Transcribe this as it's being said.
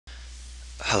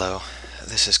Hello,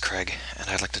 this is Craig, and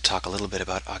I'd like to talk a little bit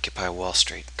about Occupy Wall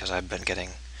Street because I've been getting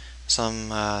some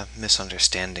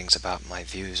misunderstandings about my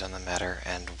views on the matter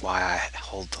and why I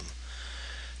hold them.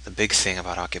 The big thing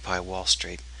about Occupy Wall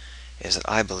Street is that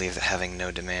I believe that having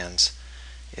no demands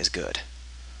is good.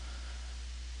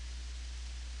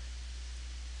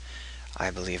 I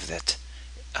believe that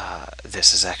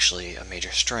this is actually a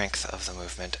major strength of the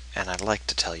movement, and I'd like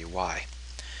to tell you why.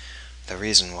 The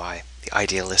reason why, the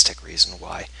idealistic reason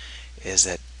why, is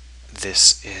that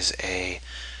this is a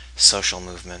social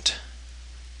movement.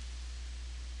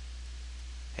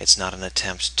 It's not an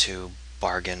attempt to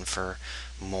bargain for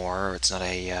more. It's not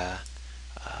a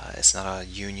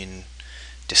union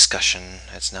discussion.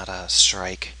 It's not a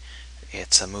strike.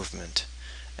 It's a movement,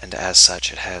 and as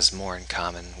such, it has more in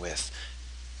common with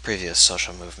previous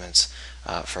social movements.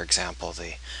 For example,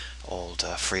 the old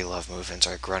free love movements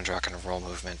or grunge rock and roll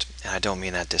movement. And I don't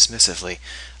mean that dismissively.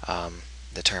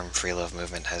 The term free love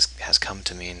movement has come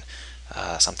to mean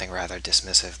something rather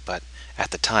dismissive, but at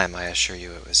the time, I assure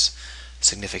you, it was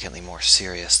significantly more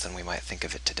serious than we might think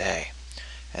of it today.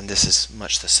 And this is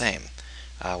much the same.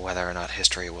 Whether or not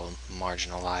history will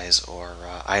marginalize or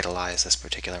idolize this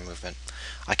particular movement,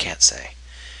 I can't say.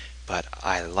 But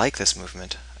I like this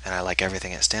movement, and I like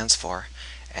everything it stands for,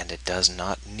 and it does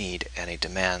not need any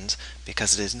demands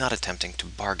because it is not attempting to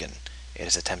bargain. It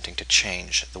is attempting to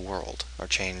change the world, or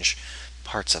change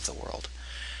parts of the world.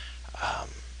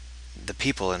 The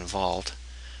people involved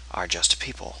are just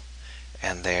people,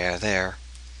 and they are there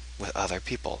with other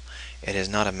people. It is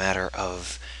not a matter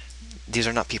of, these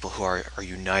are not people who are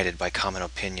united by common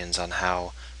opinions on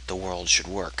how the world should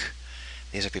work.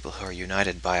 These are people who are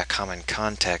united by a common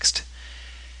context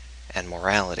and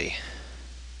morality.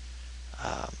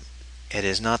 It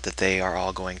is not that they are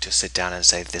all going to sit down and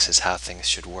say this is how things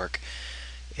should work.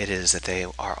 It is that they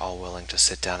are all willing to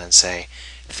sit down and say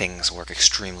things work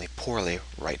extremely poorly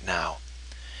right now.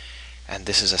 And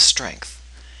this is a strength.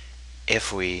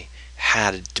 If we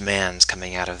had demands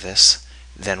coming out of this,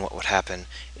 then what would happen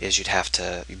is you'd have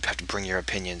to bring your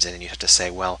opinions in, and you'd have to say,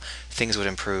 well, things would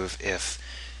improve if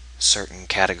certain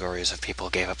categories of people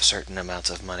gave up certain amounts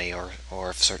of money, or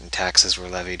if certain taxes were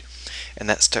levied, and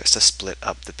that starts to split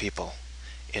up the people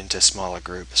into smaller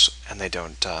groups, and they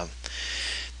don't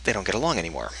get along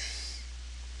anymore.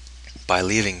 By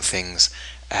leaving things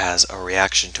as a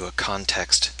reaction to a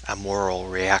context, a moral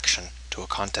reaction to a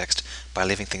context, by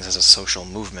leaving things as a social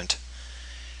movement,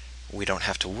 we don't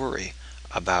have to worry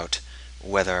about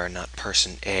whether or not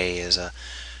person A is a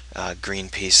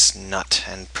Greenpeace nut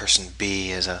and person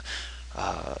B is a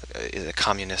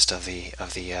communist of the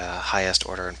highest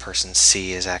order, and person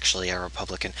C is actually a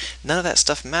Republican. None of that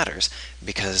stuff matters,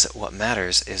 because what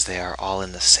matters is they are all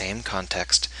in the same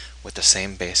context with the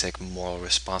same basic moral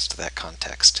response to that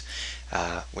context,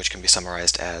 which can be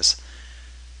summarized as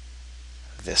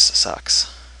this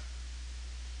sucks.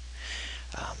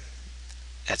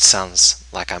 It sounds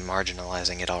like I'm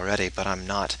marginalizing it already, but I'm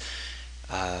not.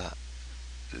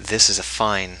 This is a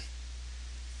fine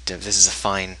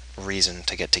reason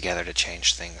to get together to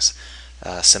change things.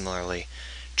 Similarly,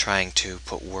 trying to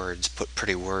put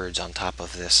pretty words on top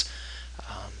of this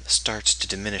starts to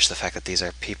diminish the fact that these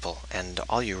are people, and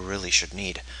all you really should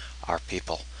need are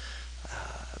people.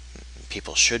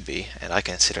 People should be, and I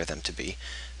consider them to be,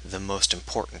 the most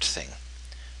important thing.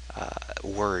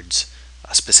 Words,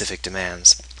 specific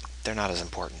demands, they're not as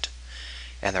important.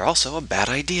 And they're also a bad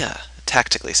idea,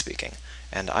 tactically speaking,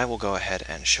 and I will go ahead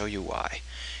and show you why.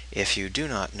 If you do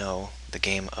not know the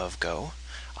game of Go,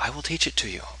 I will teach it to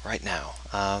you right now.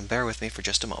 Bear with me for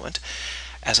just a moment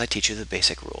as I teach you the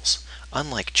basic rules.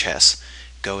 Unlike chess,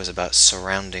 Go is about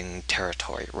surrounding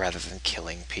territory rather than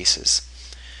killing pieces.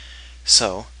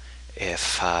 So,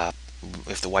 if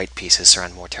the white pieces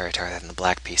surround more territory than the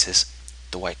black pieces,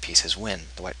 the white pieces win.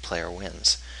 The white player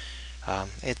wins.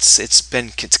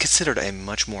 It's considered a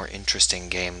much more interesting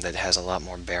game that has a lot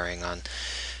more bearing on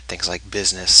things like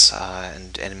business,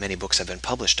 and many books have been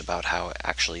published about how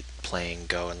actually playing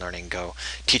Go and learning Go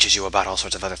teaches you about all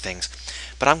sorts of other things.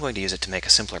 But I'm going to use it to make a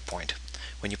simpler point.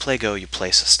 When you play Go, you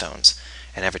place stones,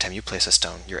 and every time you place a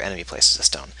stone, your enemy places a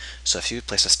stone. So if you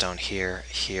place a stone here,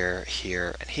 here,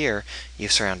 here, and here,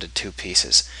 you've surrounded two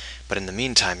pieces. But in the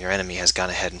meantime, your enemy has gone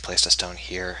ahead and placed a stone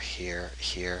here, here,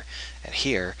 here, and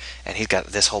here, and he's got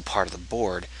this whole part of the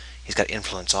board. He's got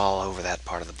influence all over that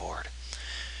part of the board.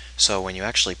 So when you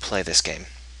actually play this game,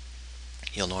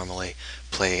 you'll normally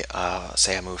play,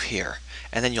 say, a move here,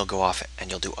 and then you'll go off and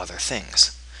you'll do other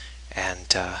things.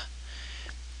 And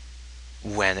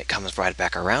when it comes right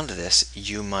back around to this,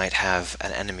 you might have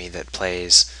an enemy that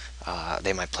plays,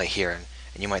 they might play here,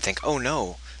 and you might think, oh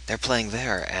no, They're playing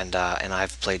there, and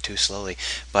I've played too slowly.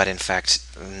 But in fact,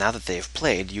 now that they've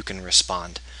played, you can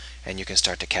respond, and you can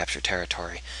start to capture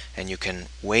territory, and you can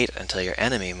wait until your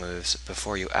enemy moves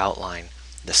before you outline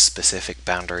the specific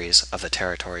boundaries of the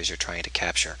territories you're trying to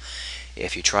capture.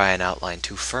 If you try and outline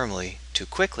too firmly, too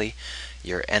quickly,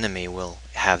 your enemy will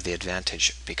have the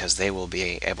advantage because they will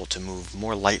be able to move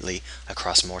more lightly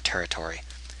across more territory.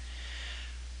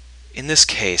 In this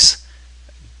case,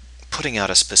 putting out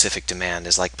a specific demand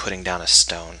is like putting down a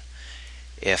stone.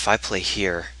 If I play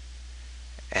here,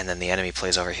 and then the enemy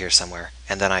plays over here somewhere,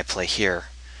 and then I play here,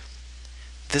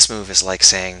 this move is like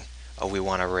saying, oh, we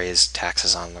want to raise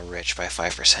taxes on the rich by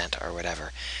 5% or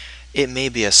whatever. It may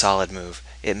be a solid move.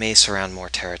 It may surround more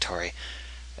territory.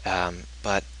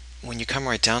 But when you come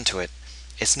right down to it,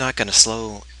 it's not going to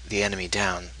slow the enemy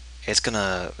down. It's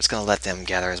gonna let them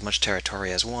gather as much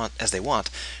territory as they want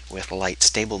with light,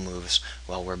 stable moves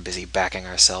while we're busy backing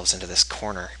ourselves into this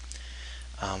corner.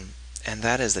 And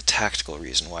that is the tactical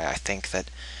reason why I think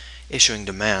that issuing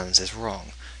demands is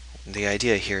wrong. The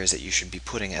idea here is that you should be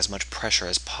putting as much pressure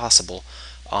as possible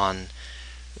on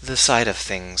the side of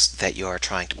things that you are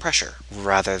trying to pressure,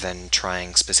 rather than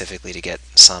trying specifically to get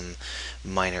some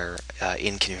minor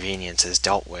inconveniences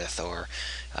dealt with or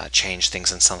change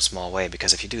things in some small way,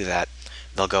 because if you do that,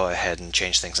 they'll go ahead and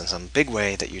change things in some big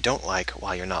way that you don't like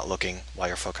while you're not looking, while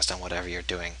you're focused on whatever you're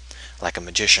doing. Like a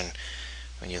magician,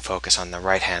 when you focus on the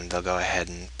right hand, they'll go ahead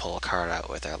and pull a card out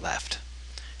with their left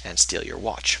and steal your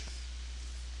watch.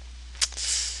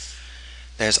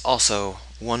 There's also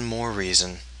one more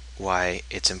reason why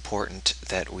it's important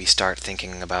that we start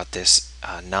thinking about this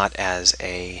not as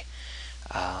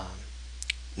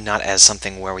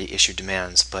something where we issue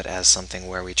demands, but as something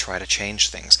where we try to change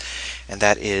things. And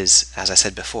that is, as I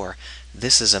said before,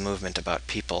 this is a movement about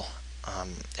people,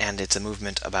 and it's a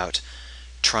movement about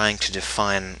trying to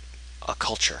define a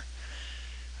culture.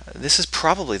 This is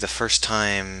probably the first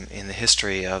time in the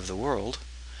history of the world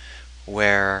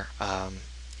where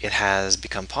it has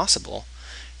become possible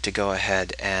to go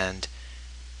ahead and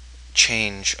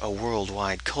change a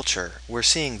worldwide culture. We're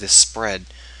seeing this spread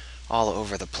all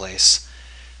over the place.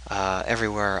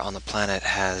 Everywhere on the planet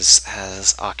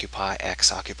has Occupy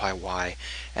X, Occupy Y,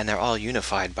 and they're all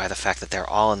unified by the fact that they're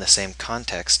all in the same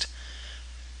context.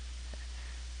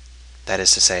 That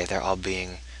is to say, they're all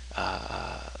being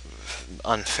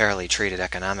unfairly treated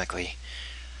economically.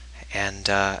 And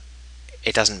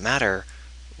it doesn't matter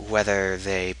whether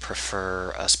they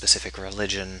prefer a specific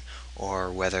religion or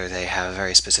whether they have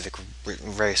very specific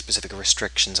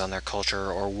restrictions on their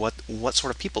culture or what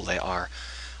sort of people they are.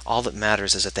 All that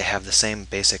matters is that they have the same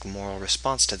basic moral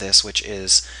response to this, which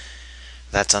is,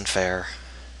 that's unfair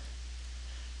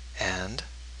and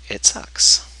it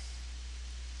sucks.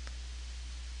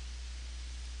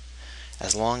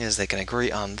 As long as they can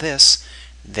agree on this,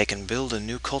 they can build a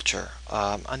new culture,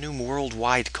 a new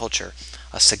worldwide culture.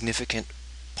 A significant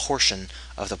portion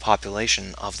of the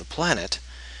population of the planet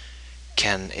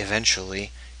can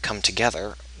eventually come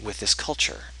together with this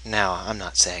culture. Now, I'm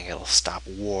not saying it'll stop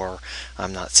war.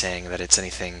 I'm not saying that it's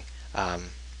anything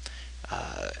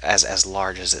as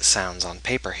large as it sounds on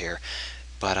paper here,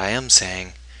 but I am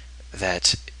saying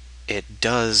that it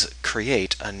does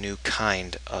create a new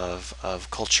kind of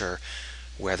culture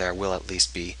where there will at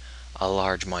least be a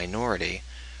large minority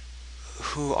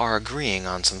who are agreeing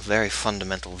on some very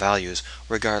fundamental values,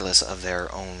 regardless of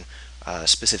their own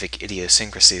specific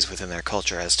idiosyncrasies within their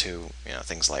culture as to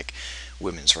things like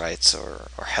women's rights or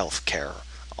health care,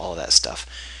 all of that stuff.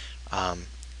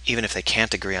 Even if they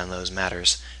can't agree on those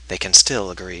matters, they can still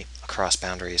agree across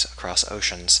boundaries, across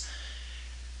oceans,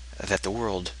 that the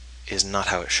world is not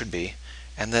how it should be,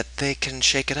 and that they can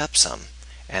shake it up some.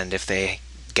 And if they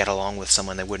get along with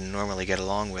someone they wouldn't normally get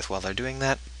along with while they're doing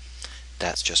that,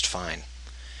 that's just fine.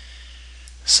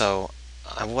 So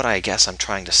what I guess I'm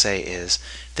trying to say is,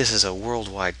 this is a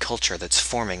worldwide culture that's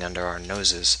forming under our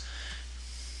noses.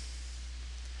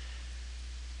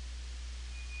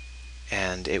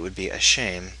 And it would be a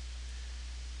shame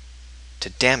to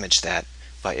damage that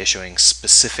by issuing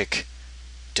specific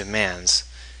demands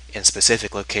in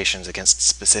specific locations against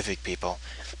specific people.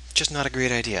 Just not a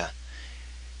great idea.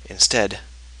 Instead,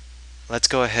 let's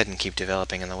go ahead and keep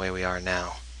developing in the way we are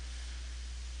now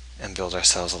and build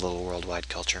ourselves a little worldwide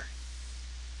culture.